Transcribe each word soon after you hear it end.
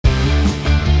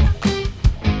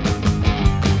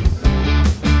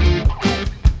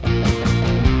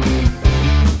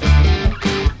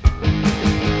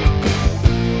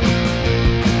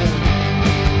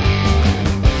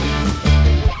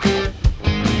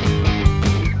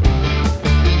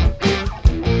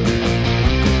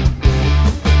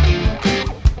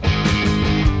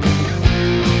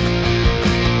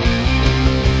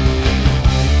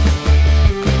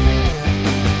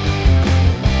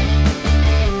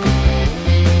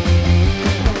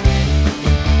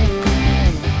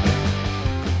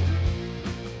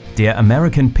Der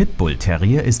American Pit Bull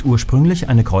Terrier ist ursprünglich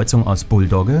eine Kreuzung aus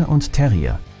Bulldogge und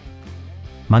Terrier.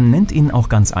 Man nennt ihn auch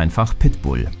ganz einfach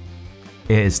Pitbull.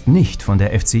 Er ist nicht von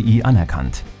der FCI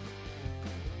anerkannt.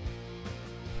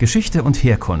 Geschichte und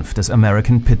Herkunft des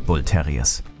American Pit Bull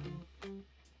Terriers.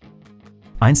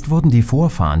 Einst wurden die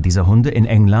Vorfahren dieser Hunde in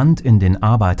England in den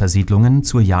Arbeitersiedlungen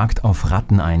zur Jagd auf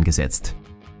Ratten eingesetzt.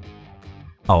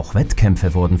 Auch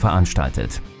Wettkämpfe wurden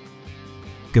veranstaltet.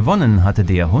 Gewonnen hatte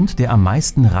der Hund, der am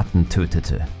meisten Ratten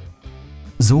tötete.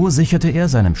 So sicherte er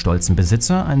seinem stolzen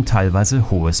Besitzer ein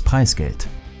teilweise hohes Preisgeld.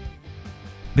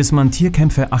 Bis man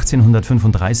Tierkämpfe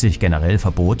 1835 generell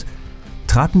verbot,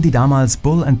 traten die damals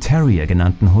Bull and Terrier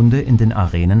genannten Hunde in den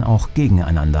Arenen auch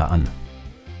gegeneinander an.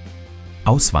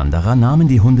 Auswanderer nahmen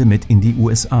die Hunde mit in die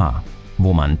USA,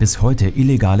 wo man bis heute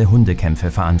illegale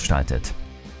Hundekämpfe veranstaltet.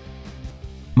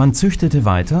 Man züchtete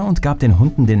weiter und gab den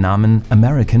Hunden den Namen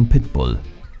American Pit Bull,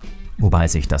 wobei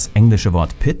sich das englische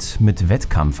Wort Pit mit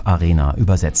Wettkampfarena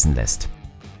übersetzen lässt.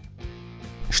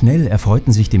 Schnell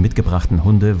erfreuten sich die mitgebrachten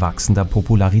Hunde wachsender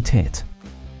Popularität.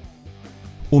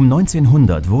 Um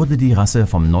 1900 wurde die Rasse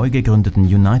vom neu gegründeten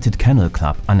United Kennel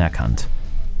Club anerkannt,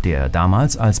 der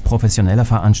damals als professioneller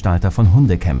Veranstalter von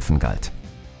Hundekämpfen galt.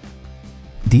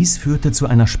 Dies führte zu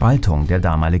einer Spaltung der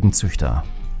damaligen Züchter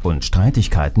und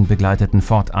Streitigkeiten begleiteten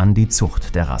fortan die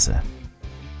Zucht der Rasse.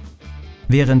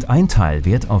 Während ein Teil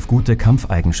Wert auf gute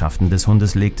Kampfeigenschaften des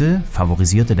Hundes legte,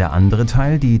 favorisierte der andere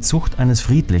Teil die Zucht eines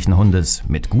friedlichen Hundes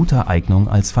mit guter Eignung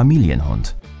als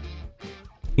Familienhund.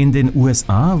 In den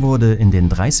USA wurde in den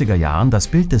 30er Jahren das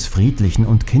Bild des friedlichen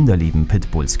und kinderlieben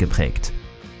Pitbulls geprägt.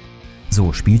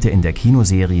 So spielte in der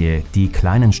Kinoserie Die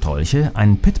kleinen Strolche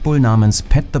ein Pitbull namens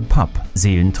Pet the Pup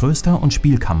Seelentröster und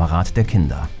Spielkamerad der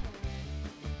Kinder.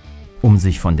 Um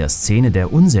sich von der Szene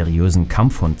der unseriösen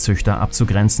Kampfhundzüchter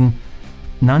abzugrenzen,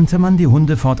 nannte man die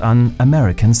Hunde fortan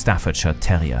American Staffordshire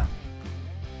Terrier.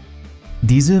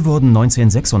 Diese wurden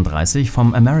 1936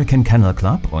 vom American Kennel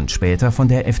Club und später von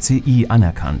der FCI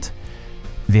anerkannt,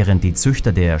 während die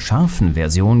Züchter der scharfen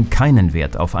Version keinen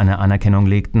Wert auf eine Anerkennung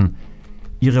legten,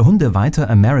 ihre Hunde weiter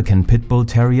American Pit Bull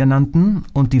Terrier nannten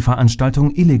und die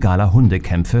Veranstaltung illegaler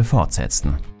Hundekämpfe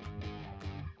fortsetzten.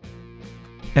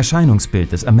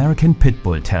 Erscheinungsbild des American Pit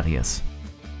Bull Terriers.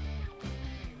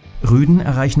 Rüden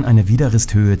erreichen eine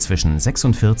Widerristhöhe zwischen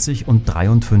 46 und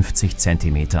 53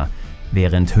 cm,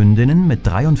 während Hündinnen mit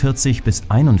 43 bis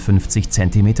 51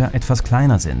 cm etwas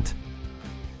kleiner sind.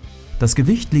 Das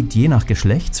Gewicht liegt je nach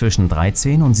Geschlecht zwischen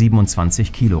 13 und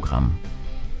 27 Kilogramm.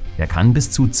 Er kann bis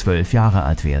zu 12 Jahre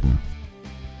alt werden.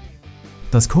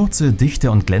 Das kurze, dichte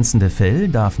und glänzende Fell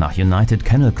darf nach United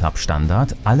Kennel Club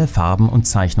Standard alle Farben und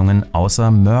Zeichnungen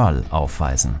außer Merle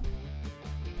aufweisen.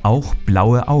 Auch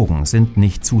blaue Augen sind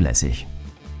nicht zulässig.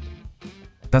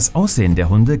 Das Aussehen der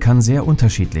Hunde kann sehr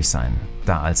unterschiedlich sein,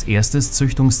 da als erstes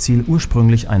Züchtungsziel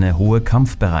ursprünglich eine hohe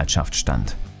Kampfbereitschaft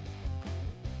stand.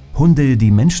 Hunde,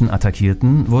 die Menschen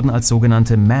attackierten, wurden als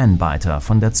sogenannte Man-Biter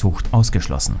von der Zucht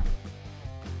ausgeschlossen.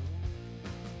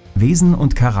 Wesen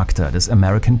und Charakter des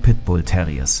American Pit Bull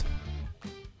Terriers.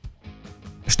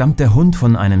 Stammt der Hund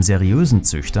von einem seriösen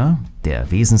Züchter,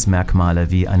 der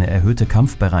Wesensmerkmale wie eine erhöhte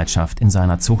Kampfbereitschaft in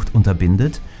seiner Zucht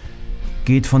unterbindet,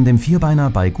 geht von dem Vierbeiner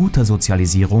bei guter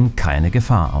Sozialisierung keine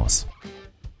Gefahr aus.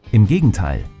 Im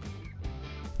Gegenteil.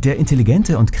 Der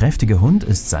intelligente und kräftige Hund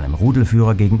ist seinem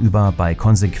Rudelführer gegenüber bei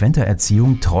konsequenter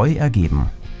Erziehung treu ergeben,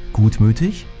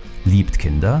 gutmütig, liebt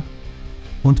Kinder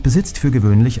und besitzt für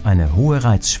gewöhnlich eine hohe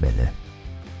Reizschwelle.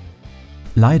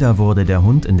 Leider wurde der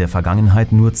Hund in der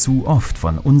Vergangenheit nur zu oft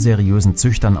von unseriösen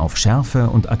Züchtern auf Schärfe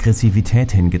und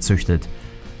Aggressivität hingezüchtet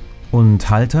und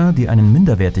Halter, die einen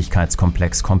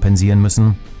Minderwertigkeitskomplex kompensieren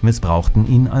müssen, missbrauchten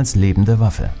ihn als lebende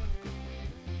Waffe.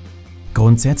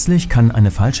 Grundsätzlich kann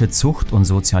eine falsche Zucht und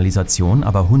Sozialisation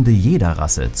aber Hunde jeder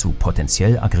Rasse zu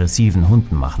potenziell aggressiven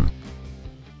Hunden machen.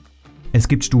 Es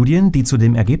gibt Studien, die zu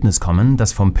dem Ergebnis kommen,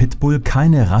 dass vom Pitbull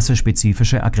keine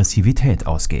rassespezifische Aggressivität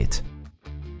ausgeht.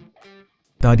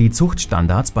 Da die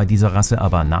Zuchtstandards bei dieser Rasse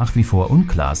aber nach wie vor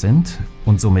unklar sind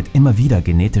und somit immer wieder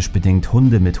genetisch bedingt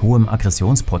Hunde mit hohem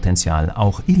Aggressionspotenzial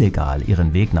auch illegal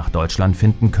ihren Weg nach Deutschland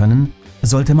finden können,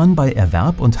 sollte man bei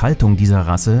Erwerb und Haltung dieser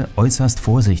Rasse äußerst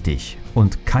vorsichtig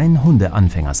und kein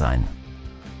Hundeanfänger sein.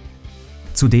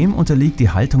 Zudem unterliegt die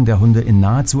Haltung der Hunde in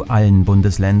nahezu allen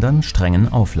Bundesländern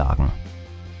strengen Auflagen.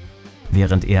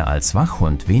 Während er als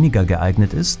Wachhund weniger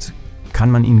geeignet ist, kann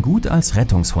man ihn gut als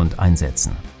Rettungshund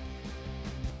einsetzen.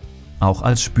 Auch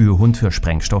als Spürhund für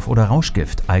Sprengstoff oder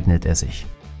Rauschgift eignet er sich.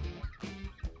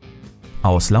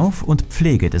 Auslauf und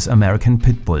Pflege des American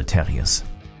Pit Bull Terriers.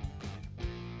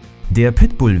 Der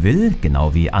Pitbull will,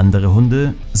 genau wie andere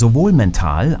Hunde, sowohl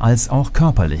mental als auch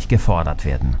körperlich gefordert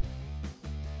werden.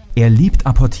 Er liebt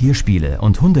Apportierspiele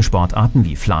und Hundesportarten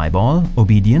wie Flyball,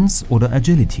 Obedience oder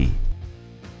Agility.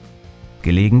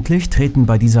 Gelegentlich treten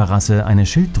bei dieser Rasse eine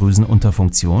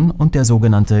Schilddrüsenunterfunktion und der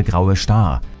sogenannte graue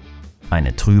Star,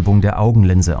 eine Trübung der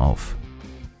Augenlinse auf.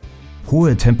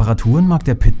 Hohe Temperaturen mag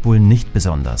der Pitbull nicht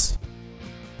besonders.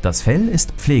 Das Fell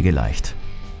ist pflegeleicht.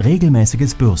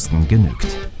 Regelmäßiges Bürsten genügt.